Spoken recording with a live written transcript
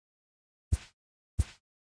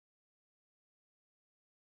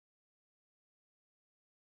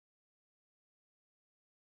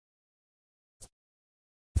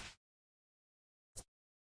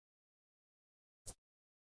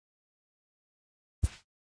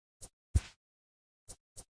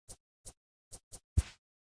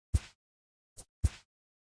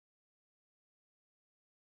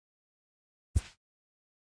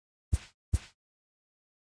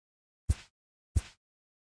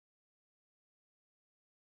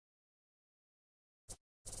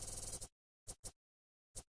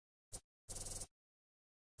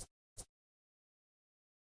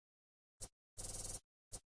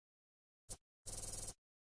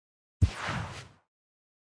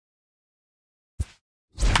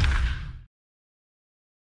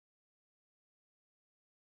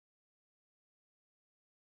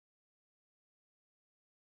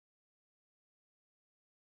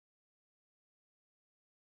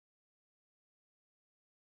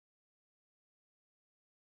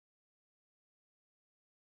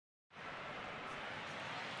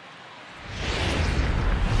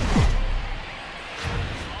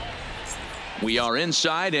We are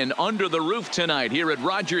inside and under the roof tonight here at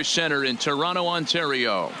Rogers Centre in Toronto,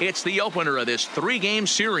 Ontario. It's the opener of this 3-game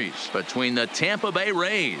series between the Tampa Bay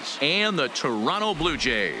Rays and the Toronto Blue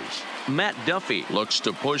Jays. Matt Duffy looks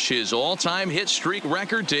to push his all-time hit streak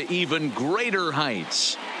record to even greater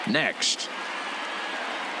heights. Next.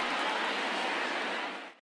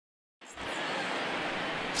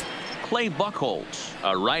 Clay Buchholz,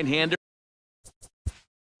 a right-hander.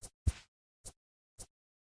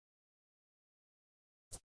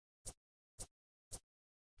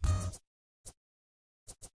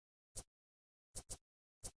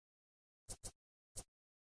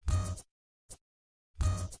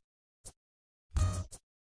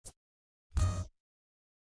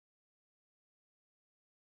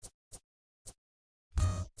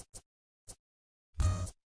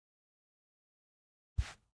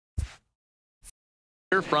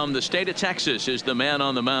 From the state of Texas is the man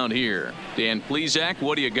on the mound here. Dan Plesac,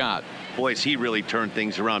 what do you got? Boys, he really turned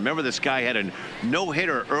things around. Remember, this guy had a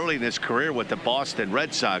no-hitter early in his career with the Boston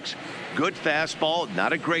Red Sox. Good fastball,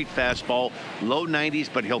 not a great fastball, low 90s,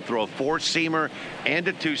 but he'll throw a 4-seamer and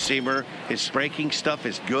a 2-seamer. His breaking stuff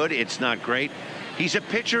is good. It's not great. He's a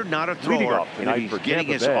pitcher, not a thrower. And if he's getting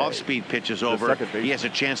his off-speed pitches over, he has a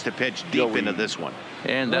chance to pitch deep into this one.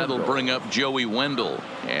 And that'll bring up Joey Wendell.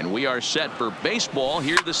 And we are set for baseball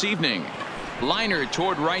here this evening. Liner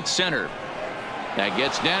toward right center. That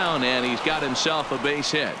gets down, and he's got himself a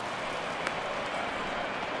base hit.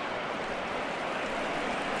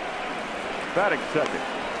 Batting second,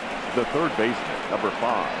 the third baseman, number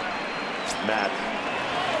 5, Matt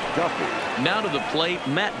Duffy. Now to the plate,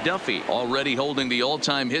 Matt Duffy, already holding the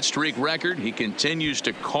all-time hit streak record. He continues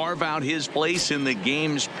to carve out his place in the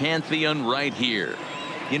game's pantheon right here.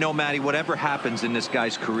 You know, Matty, whatever happens in this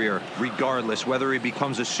guy's career, regardless, whether he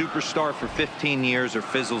becomes a superstar for 15 years or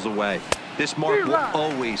fizzles away, this mark will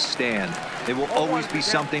always stand. It will always be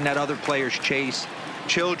something that other players chase.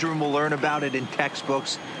 Children will learn about it in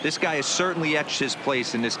textbooks. This guy has certainly etched his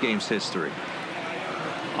place in this game's history.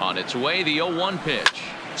 On its way, the 0-1 pitch.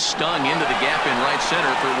 Stung into the gap in right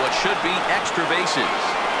center for what should be extra bases.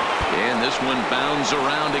 And this one bounds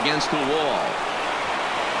around against the wall.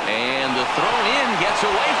 And the throw in gets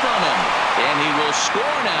away from him. And he will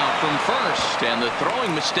score now from first. And the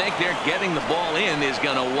throwing mistake there getting the ball in is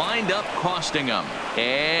going to wind up costing him.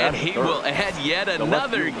 And he will add yet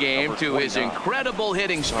another game to his incredible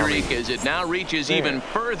hitting streak as it now reaches even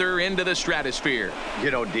further into the stratosphere.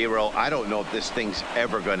 You know, D-Roll, I don't know if this thing's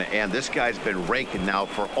ever going to end. This guy's been raking now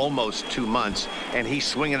for almost 2 months, and he's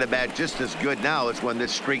swinging the bat just as good now as when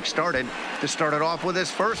this streak started, to start it off with his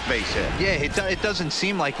first base hit. Yeah, it doesn't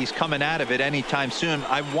seem like he's coming out of it anytime soon.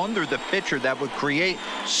 I wonder the pitcher that would create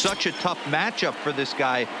such a tough matchup for this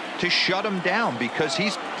guy to shut him down, because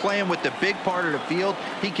he's playing with the big part of the field.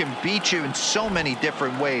 He can beat you in so many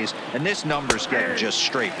different ways, and this number's getting just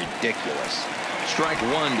straight ridiculous. Strike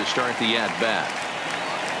one to start the at-bat.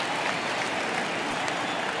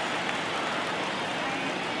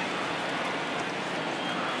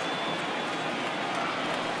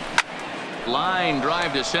 Line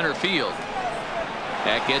drive to center field.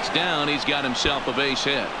 That gets down. He's got himself a base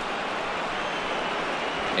hit.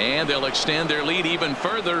 And they'll extend their lead even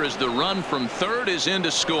further as the run from third is in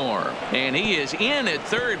to score. And he is in at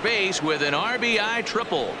third base with an RBI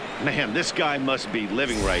triple. Man, this guy must be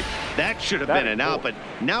living right. That should have been an out, but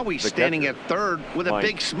now he's standing at third with a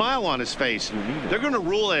big smile on his face. They're going to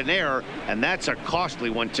rule it an error, and that's a costly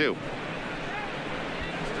one, too.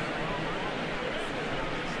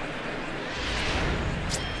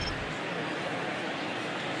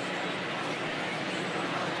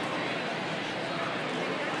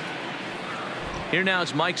 Here now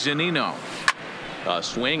is Mike Zunino. A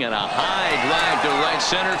swing and a high drive to right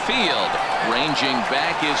center field. Ranging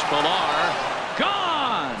back is Pilar.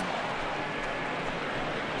 Gone!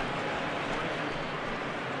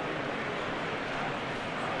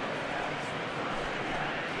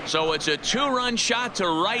 So it's a 2-run shot to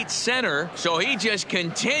right center. So he just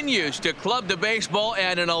continues to club the baseball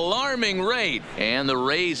at an alarming rate. And the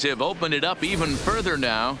Rays have opened it up even further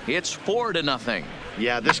now. It's 4-0.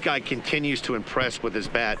 Yeah, this guy continues to impress with his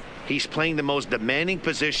bat. He's playing the most demanding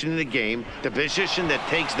position in the game, the position that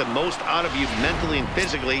takes the most out of you mentally and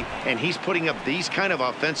physically, and he's putting up these kind of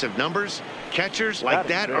offensive numbers. Catchers like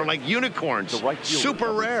that are like unicorns.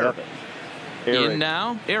 Super rare. In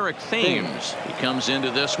now, Eric Thames. He comes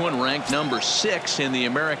into this one ranked number 6 in the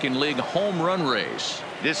American League home run race.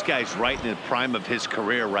 This guy's right in the prime of his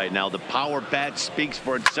career right now. The power bat speaks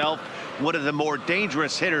for itself. One of the more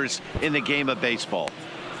dangerous hitters in the game of baseball.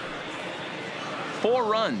 4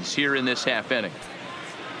 runs here in this half inning.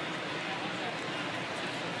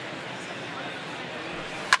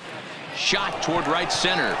 Shot toward right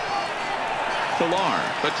center. Pilar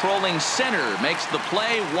patrolling center makes the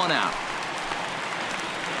play. 1 out.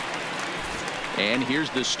 And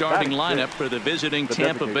here's the starting lineup for the visiting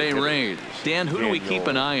Tampa Bay Rays. Dan, who do we keep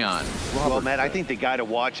an eye on? Well, Matt, I think the guy to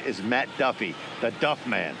watch is Matt Duffy, the Duff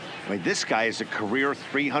Man. I mean, this guy is a career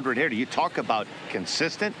 300 hitter. You talk about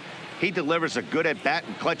consistent. He delivers a good at-bat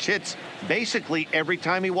and clutch hits basically every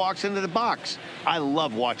time he walks into the box. I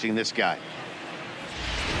love watching this guy.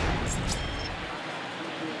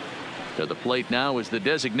 To the plate now is the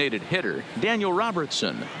designated hitter, Daniel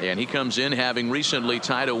Robertson. And he comes in having recently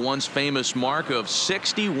tied a once famous mark of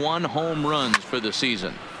 61 home runs for the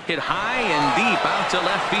season. Hit high and deep out to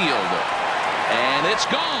left field. And it's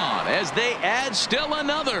gone as they add still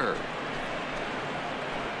another.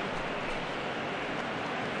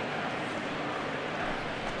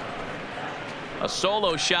 A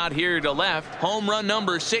solo shot here to left. Home run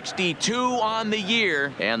number 62 on the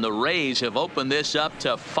year. And the Rays have opened this up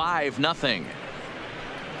to 5-0.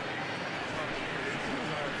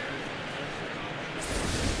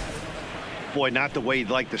 Boy, not the way you'd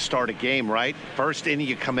like to start a game, right? First inning,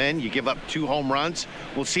 you come in, you give up 2 home runs.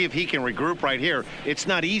 We'll see if he can regroup right here. It's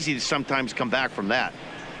not easy to sometimes come back from that.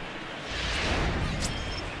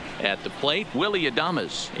 At the plate, Willie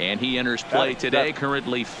Adames, and he enters play today,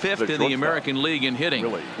 currently 5th in the American League in hitting.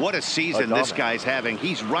 What a season this guy's having.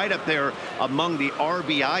 He's right up there among the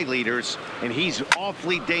RBI leaders, and he's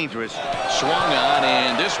awfully dangerous. Swung on,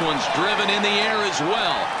 and this one's driven in the air as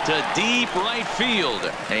well to deep right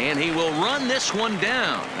field, and he will run this one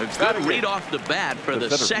down. A good read off the bat for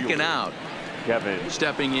the second out.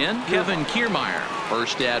 Stepping in, Kevin Kiermaier.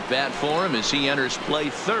 First at bat for him as he enters play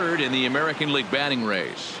 3rd in the American League batting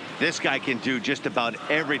race. This guy can do just about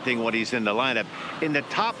everything when he's in the lineup. In the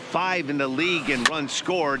top 5 in the league in runs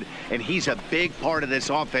scored, and he's a big part of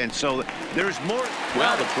this offense. So there's more.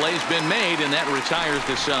 Well, the play's been made, and that retires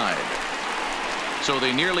the side. So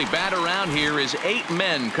they nearly bat around here as 8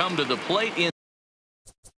 men come to the plate in.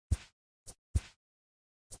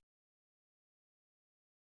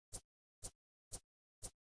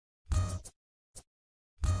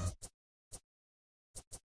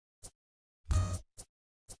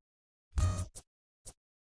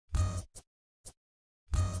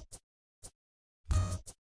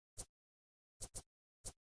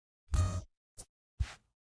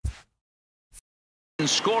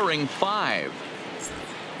 Scoring 5.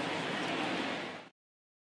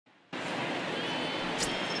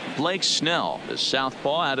 Blake Snell, the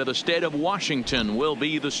southpaw out of the state of Washington, will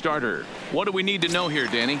be the starter. What do we need to know here,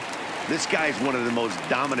 Danny? This guy's one of the most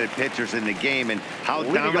dominant pitchers in the game, and how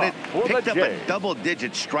dominant. Picked up a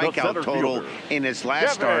double-digit strikeout total in his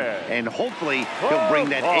last start, and hopefully he'll bring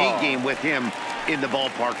that A game with him in the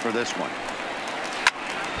ballpark for this one.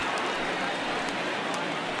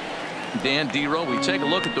 Dan Dero, we take a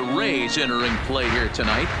look at the Rays entering play here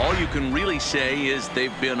tonight. All you can really say is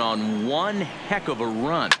they've been on one heck of a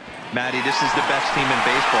run. Matty, this is the best team in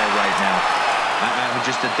baseball right now.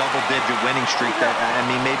 Just a double-digit winning streak that, I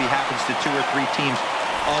mean, maybe happens to 2 or 3 teams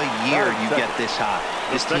a year. You get this hot.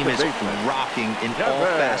 This team is rocking in all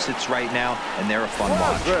facets right now, and they're a fun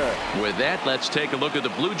watch. With that, let's take a look at the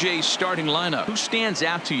Blue Jays starting lineup. Who stands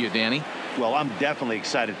out to you, Danny? Well, I'm definitely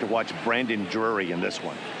excited to watch Brandon Drury in this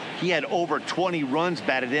one. He had over 20 runs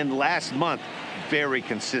batted in last month. Very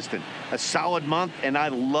consistent. A solid month, and I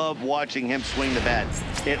love watching him swing the bat.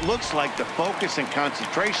 It looks like the focus and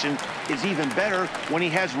concentration is even better when he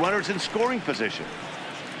has runners in scoring position.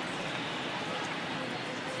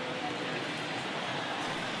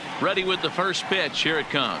 Ready with the first pitch. Here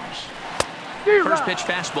it comes. First pitch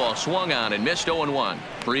fastball swung on and missed 0-1.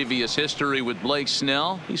 Previous history with Blake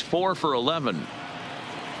Snell. He's 4 for 11.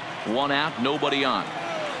 1 out, nobody on.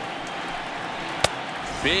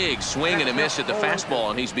 Big swing and a miss at the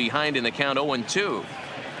fastball, and he's behind in the count 0-2.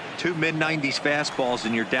 2 mid-90s fastballs,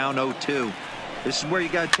 and you're down 0-2. This is where you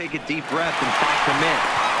got to take a deep breath and pack them in.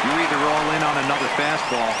 You're either all in on another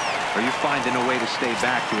fastball, or you're finding a way to stay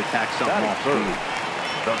back to attack something off speed.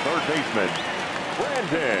 The third baseman,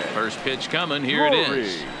 Brandon. First pitch coming. Here it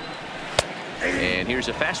is. And here's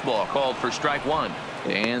a fastball called for strike 1.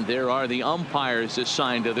 And there are the umpires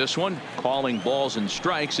assigned to this one. Calling balls and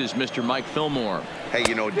strikes is Mr. Mike Fillmore. Hey,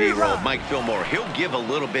 you know, D-Roll, Mike Fillmore, he'll give a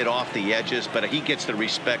little bit off the edges, but he gets the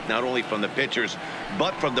respect not only from the pitchers,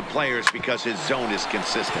 but from the players because his zone is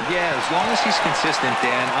consistent. Yeah, as long as he's consistent,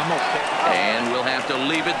 Dan, I'm okay. And we'll have to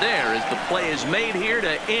leave it there as the play is made here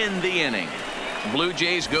to end the inning. Blue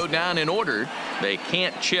Jays go down in order. They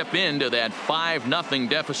can't chip into that 5-0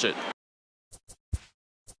 deficit.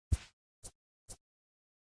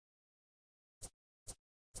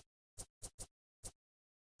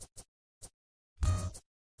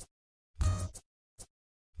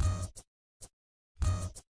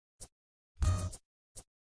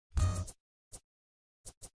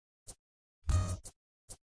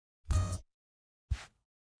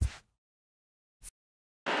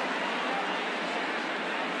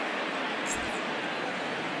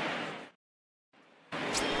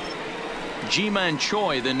 Ji-Man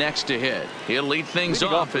Choi the next to hit. He'll lead things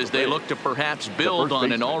off as they look to perhaps build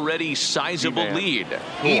on an already sizable lead.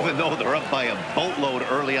 Even though they're up by a boatload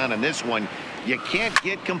early on in this one, you can't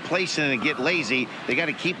get complacent and get lazy. They got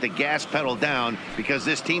to keep the gas pedal down because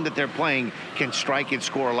this team that they're playing can strike and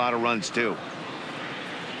score a lot of runs too.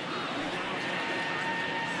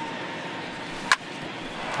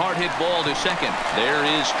 Hard hit ball to second. There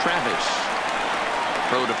is Travis.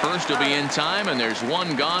 Throw to first will be in time, and there's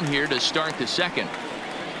one gone here to start the second.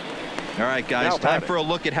 All right, guys, time for a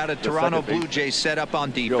look at how the Toronto Blue Jays set up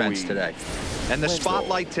on defense today. And the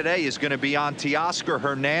spotlight today is going to be on Teoscar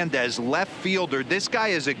Hernandez, left fielder. This guy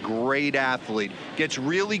is a great athlete. Gets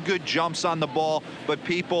really good jumps on the ball, but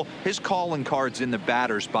people, his calling card's in the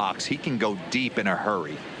batter's box. He can go deep in a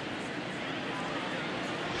hurry.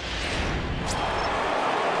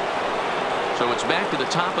 So it's back to the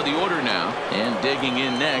top of the order now, and digging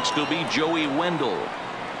in next will be Joey Wendell.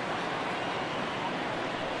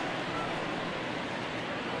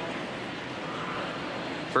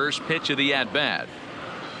 First pitch of the at-bat.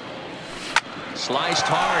 Sliced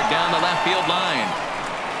hard down the left field line.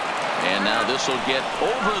 And now this will get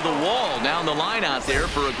over the wall down the line out there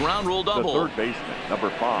for a ground rule double. The third baseman, number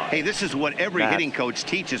 5. Hey, this is what every hitting coach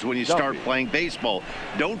teaches when you start playing baseball.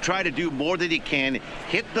 Don't try to do more than you can.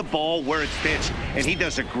 Hit the ball where it's pitched. And he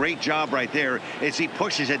does a great job right there as he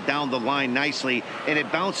pushes it down the line nicely, and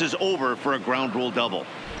it bounces over for a ground rule double.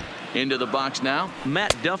 Into the box now,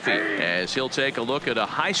 Matt Duffy, as he'll take a look at a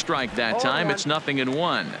high strike that time. It's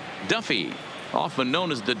 0-1. Duffy, often known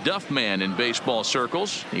as the Duff Man in baseball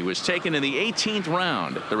circles. He was taken in the 18th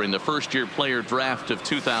round during the first-year player draft of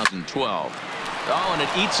 2012. Oh, and it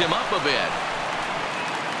eats him up a bit.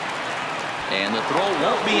 And the throw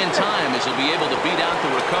won't be in time as he'll be able to beat out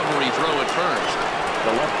the recovery throw at first.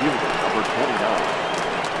 The left fielder, number 29,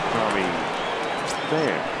 Tommy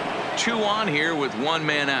Pham. 2 on here with 1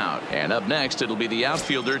 man out. And up next, it'll be the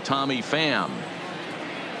outfielder, Tommy Pham.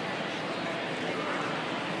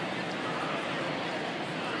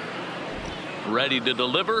 Ready to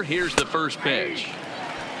deliver. Here's the first pitch.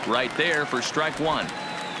 Right there for strike 1.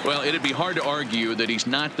 Well, it'd be hard to argue that he's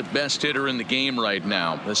not the best hitter in the game right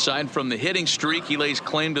now. Aside from the hitting streak, he lays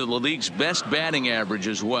claim to the league's best batting average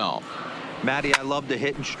as well. Matty, I love the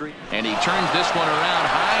hitting streak. And he turns this one around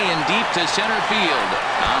high and deep to center field.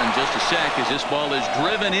 Now in just a sec as this ball is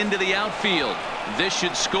driven into the outfield. This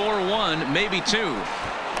should score 1, maybe 2.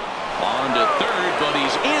 On to third, but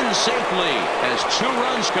he's in safely as 2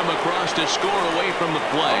 runs come across to score away from the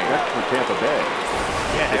play. That's for Tampa Bay.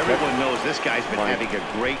 Yeah, everyone knows this guy's been having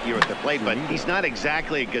a great year at the plate, but he's not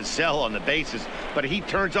exactly a gazelle on the bases. But he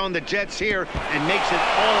turns on the jets here and makes it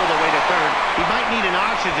all the way to third. He might need an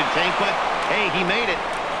oxygen tank, but hey, he made it.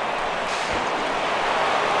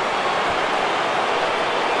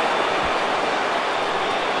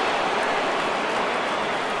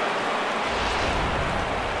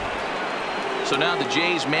 So now the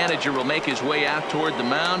Jays manager will make his way out toward the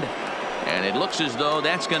mound. And it looks as though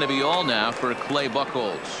that's going to be all now for Clay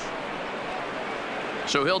Buchholz.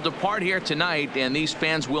 So he'll depart here tonight, and these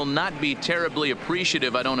fans will not be terribly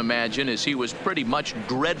appreciative, I don't imagine, as he was pretty much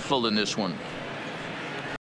dreadful in this one.